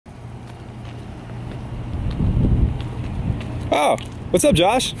Oh, what's up,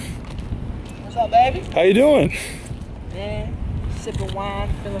 Josh? What's up, baby? How you doing? Man, sipping wine,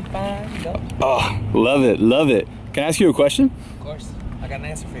 feeling fine, you know? Oh, love it, love it. Can I ask you a question? Of course. I got an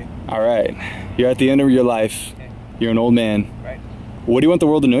answer for you. All right. You're at the end of your life. Okay. You're an old man. Right. What do you want the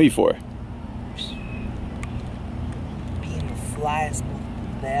world to know you for? Being the flyest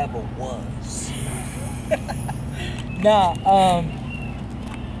there ever was. Nah,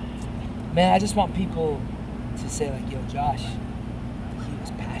 man, I just want people to say like, yo, Josh, he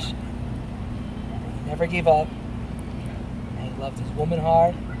was passionate. He never gave up. And he loved his woman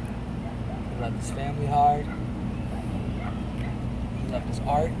hard. He loved his family hard. He loved his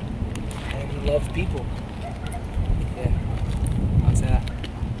art. And he loved people. Yeah, I'll say that.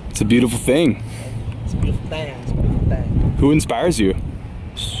 It's a beautiful thing. It's a beautiful thing. It's a beautiful thing. Who inspires you?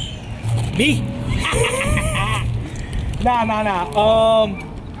 Me? Nah.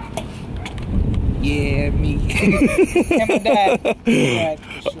 Yeah, me. And my dad. My dad,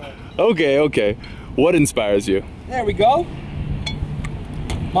 for sure. Okay. What inspires you? There we go.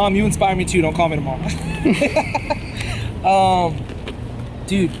 Mom, you inspire me too. Don't call me tomorrow.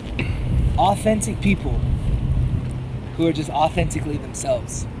 Dude, authentic people who are just authentically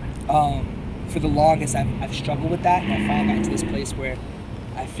themselves. For the longest, I've struggled with that, and I finally got to this place where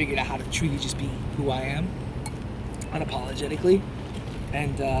I figured out how to truly just be who I am, unapologetically,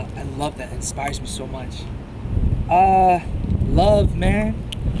 and I love that. It inspires me so much. Love, man.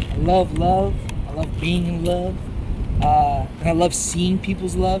 I love love. I love being in love. And I love seeing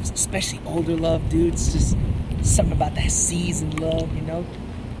people's loves, especially older love, dude. It's just something about that seasoned love, you know?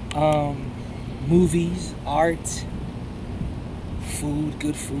 Movies, art, food,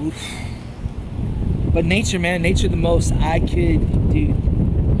 good food. But nature, man, nature the most. I could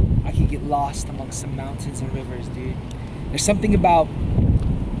get lost amongst some mountains and rivers, dude. There's something about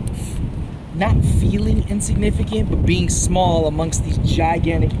not feeling insignificant, but being small amongst these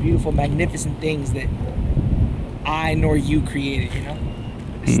gigantic, beautiful, magnificent things that I nor you created, you know?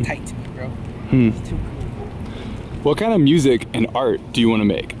 It's tight to me, bro. It's too cool. What kind of music and art do you want to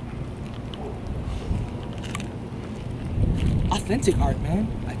make? Authentic art, man.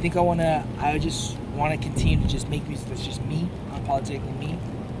 I just want to continue to just make music that's just me, unapologetically me.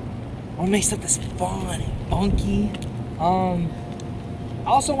 I want to make stuff that's fun and funky. I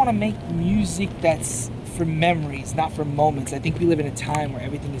also want to make music that's for memories, not for moments. I think we live in a time where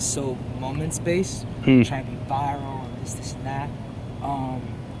everything is so moments-based. Trying to be viral and this and that.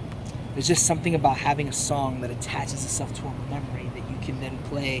 There's just something about having a song that attaches itself to a memory that you can then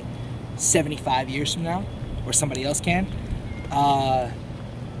play 75 years from now, or somebody else can.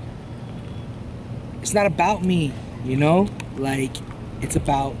 It's not about me, you know? Like, it's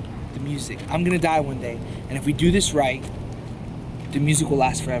about the music. I'm gonna die one day, and if we do this right, the music will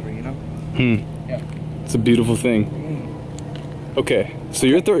last forever, you know? Yeah. It's a beautiful thing. Okay, so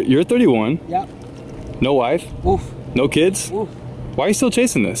you're 31. Yep. No wife? Oof. No kids? Oof. Why are you still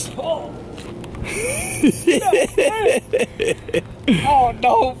chasing this? Oh. Oh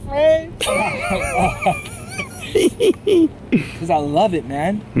no, friend. Because I love it,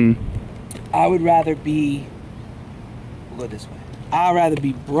 man. I would rather be, we'll go this way. I'd rather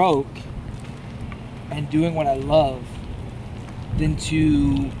be broke and doing what I love than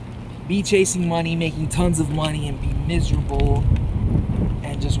to be chasing money, making tons of money, and be miserable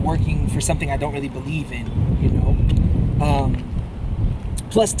and just working for something I don't really believe in, you know?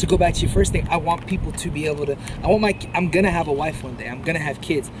 Plus, to go back to your first thing, I want people to be able to, I'm gonna have a wife one day, I'm gonna have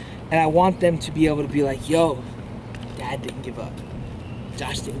kids, and I want them to be able to be like, yo, Dad didn't give up,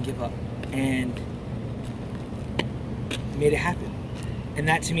 Josh didn't give up, and made it happen. And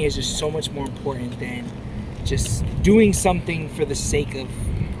that to me is just so much more important than just doing something for the sake of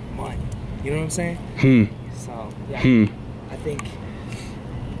money. You know what I'm saying? So, yeah, I think,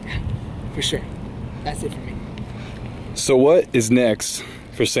 for sure, that's it for me. So what is next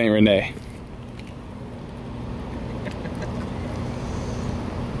for Saint Rene?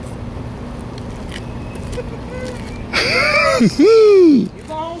 You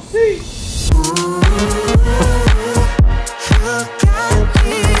gonna see.